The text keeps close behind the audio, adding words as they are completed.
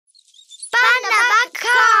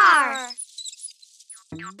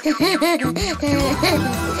Uh-oh.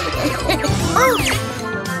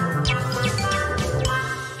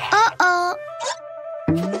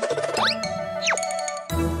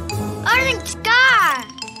 Orange car.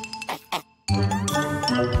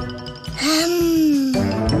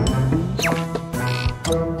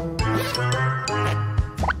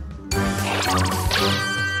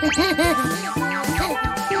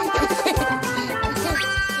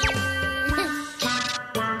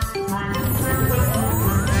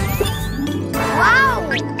 Wow!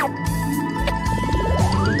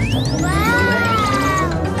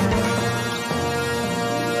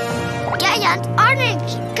 Giant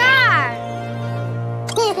orange car!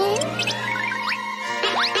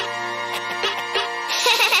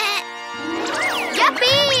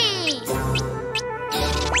 Yuppie!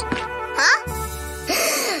 Huh?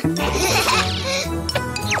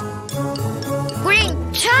 Green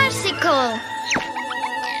tricycle!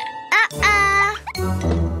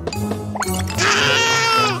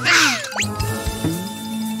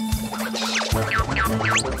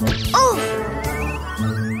 Oh!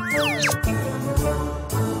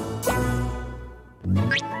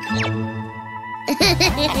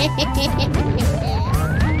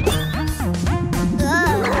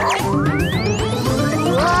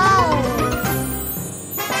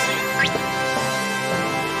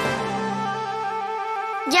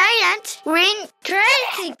 Giant green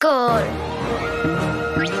tricycle.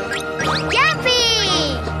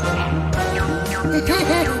 Yuppie!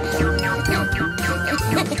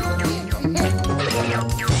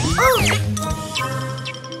 Oh!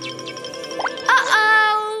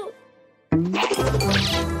 Uh-oh!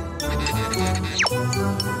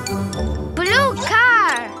 Blue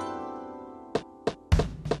car.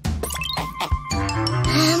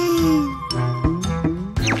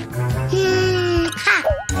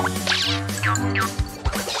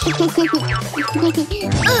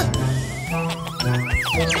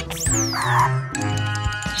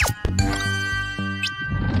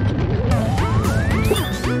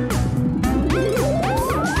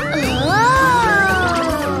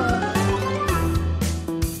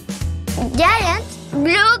 Giant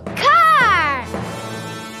blue car.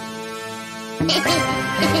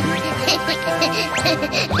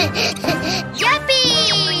 Yuppie!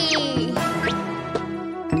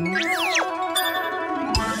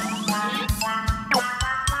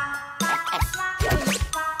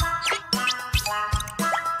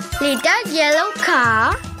 Little yellow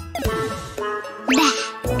car.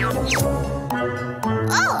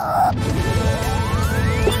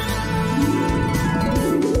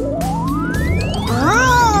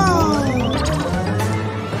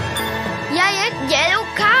 Giant yellow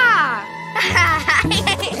car.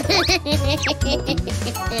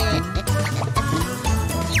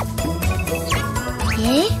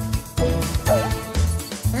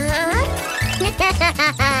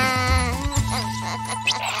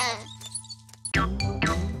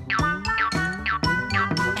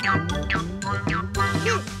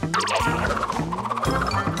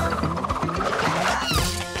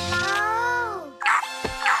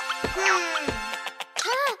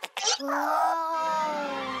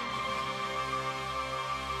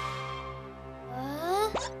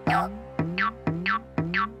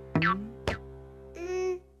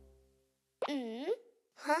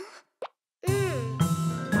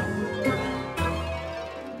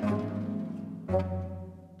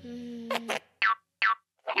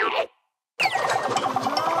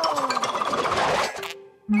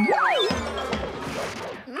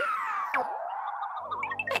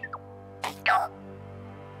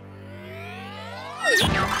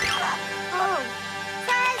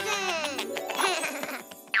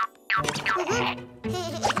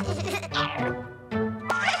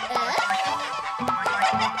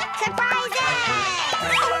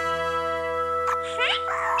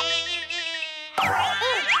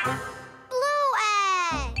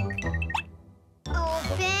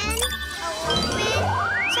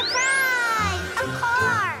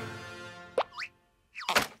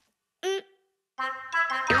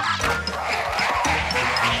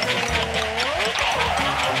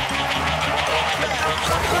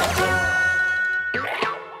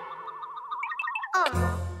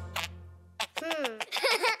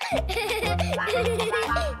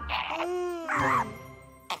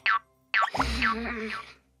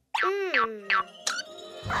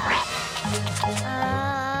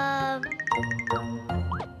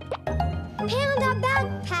 Panda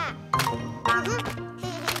backpack.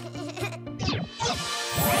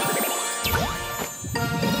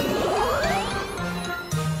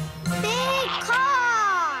 Big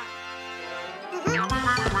car.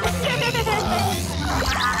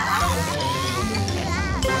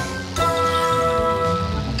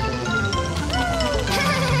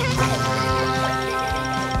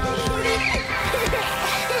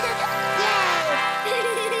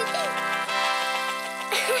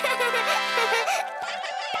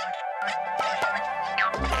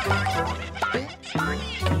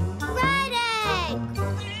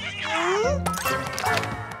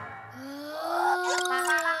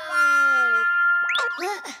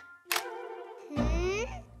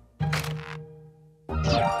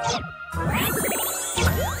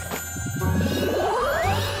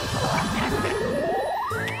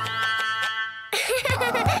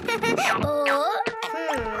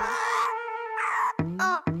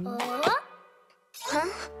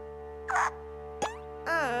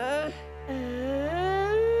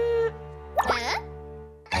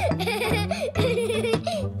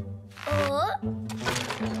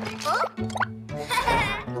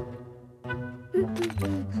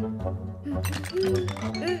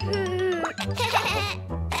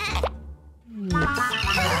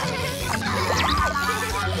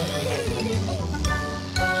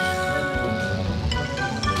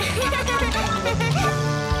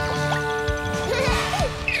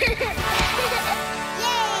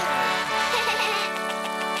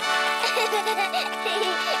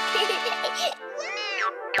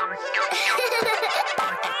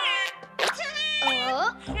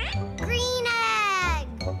 Green egg.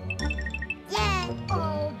 Yeah.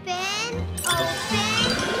 Open.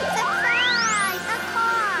 Surprise! A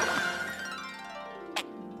car.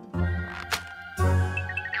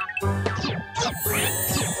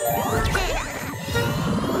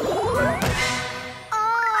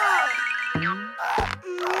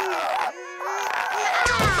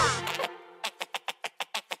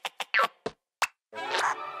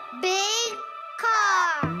 Big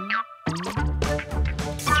car.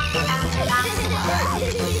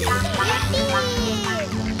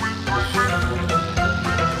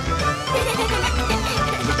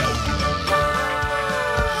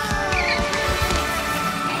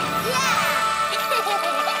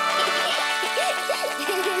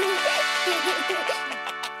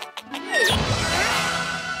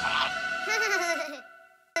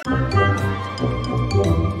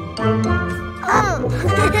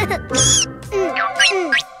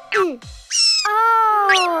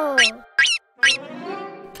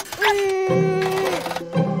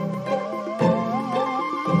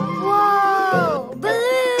 Whoa!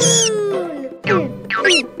 Balloon!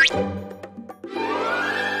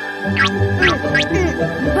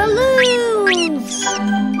 Balloons!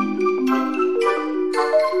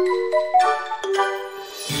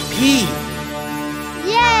 P.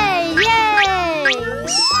 Yay! Yay!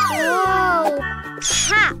 Whoa!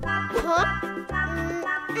 Ha! Huh?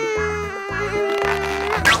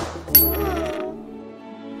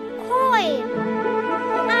 Coin!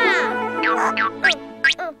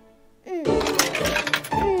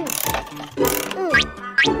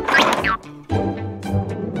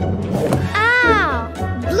 Ow!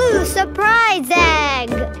 Blue surprise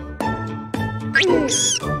egg!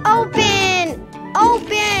 Open!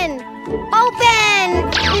 Open! Open!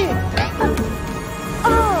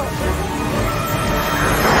 Oh!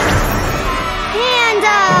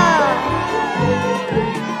 Panda!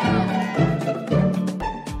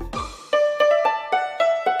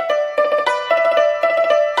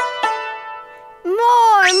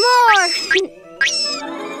 More!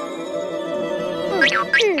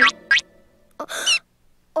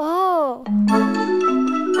 Oh!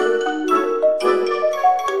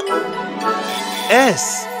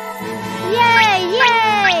 S. Yay!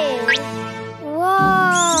 Yay!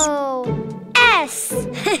 Whoa! S!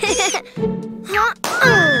 Huh?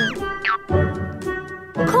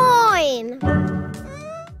 Coin!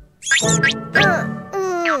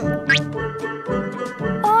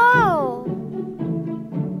 Oh!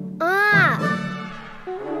 Ah!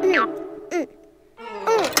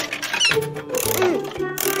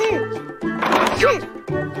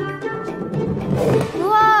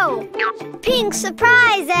 Whoa! Pink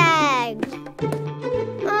surprise egg!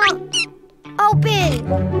 Open!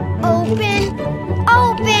 Open!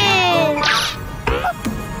 Open!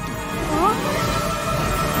 Huh?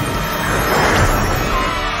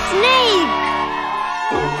 Snake!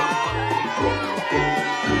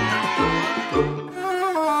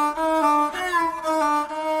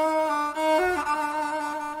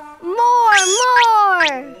 More!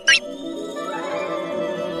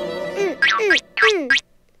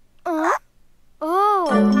 Oh!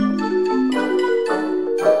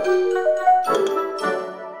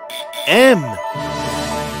 M.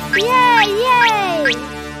 Yay! Yay!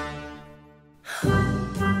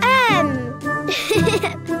 M.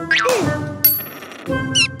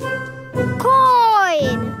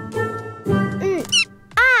 Coin.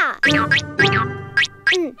 Ah.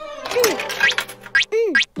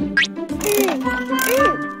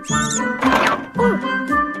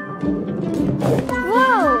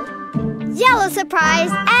 Whoa! Yellow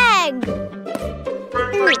surprise egg.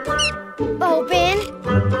 Open.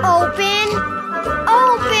 Open.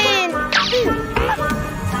 Open.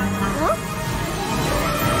 Huh?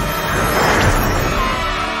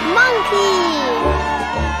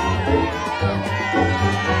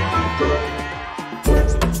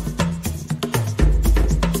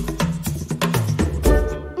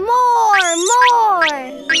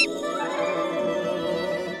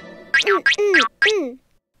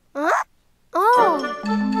 Huh? Oh.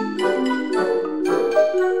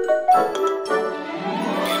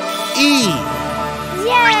 E.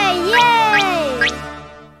 Yay, yay!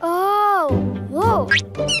 Oh, whoa.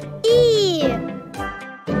 E.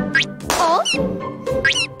 Oh.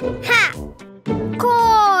 Ha.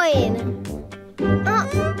 Coin. Huh?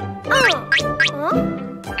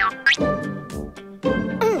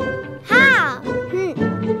 Ha.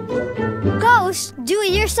 Ghost, do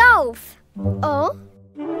it yourself. Oh.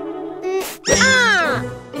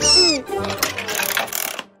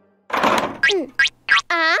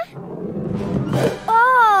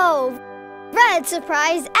 Oh, red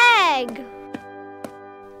surprise egg.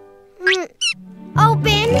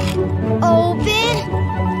 Open, open,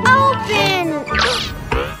 open.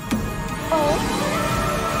 Oh.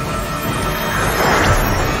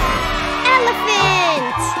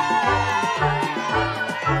 Elephant.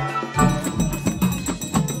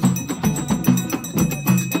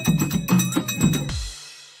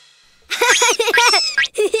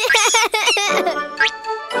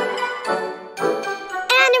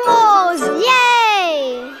 Animals,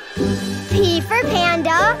 yay! P for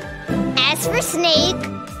panda, S for snake,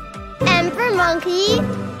 M for monkey,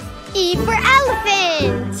 E for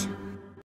elephant.